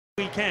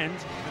weekend,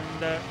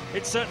 and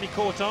it's certainly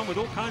caught on with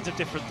all kinds of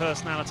different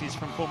personalities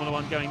from Formula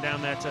One going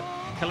down there to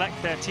collect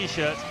their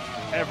t-shirt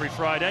every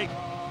Friday.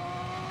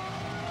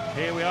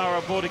 Here we are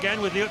on board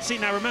again with Liuzzi.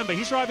 Now remember,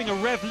 he's driving a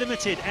Rev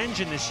Limited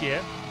engine this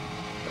year.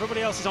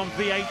 Everybody else is on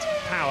V8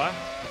 power,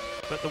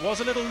 but there was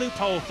a little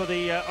loophole for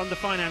the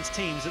under-financed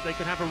teams that they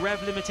could have a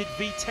Rev Limited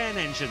V10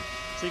 engine.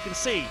 So you can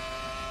see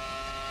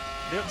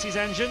Liuzzi's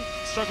engine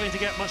struggling to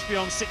get much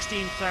beyond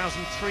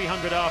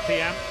 16,300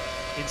 RPM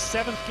in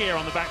 7th gear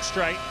on the back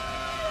straight,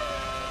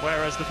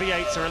 whereas the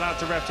V8s are allowed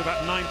to rev to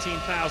about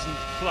 19,000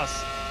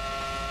 plus.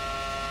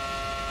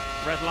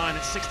 Red line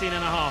at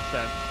 16.5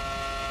 then.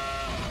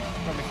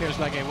 Probably feels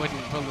like it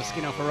wouldn't pull the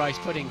skin off a rice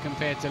pudding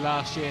compared to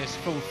last year's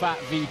full-fat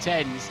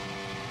V10s.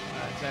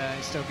 But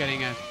it's still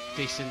getting a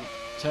decent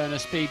turn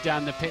of speed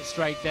down the pit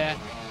straight there.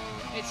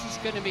 It's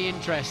going to be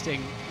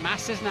interesting.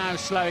 Massa's now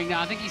slowing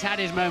down. I think he's had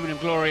his moment of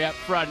glory up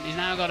front. He's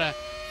now got to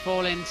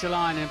fall into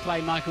line and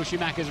play Michael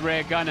Schumacher's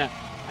rear gunner.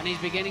 And he's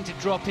beginning to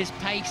drop his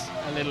pace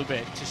a little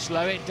bit, to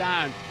slow it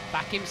down,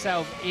 back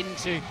himself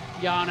into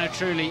Jarno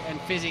Trulli and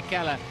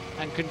Fisichella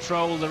and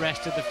control the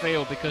rest of the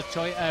field, because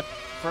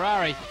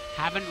Ferrari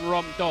haven't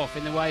romped off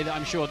in the way that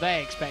I'm sure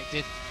they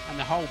expected and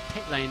the whole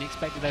pit lane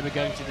expected they were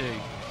going to do.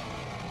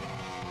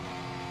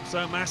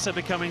 So Massa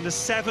becoming the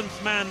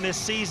 7th man this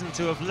season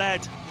to have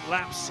led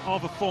laps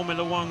of a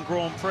Formula One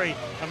Grand Prix.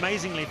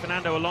 Amazingly,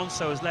 Fernando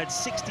Alonso has led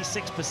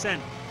 66%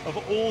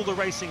 of all the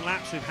racing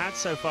laps we've had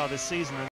so far this season.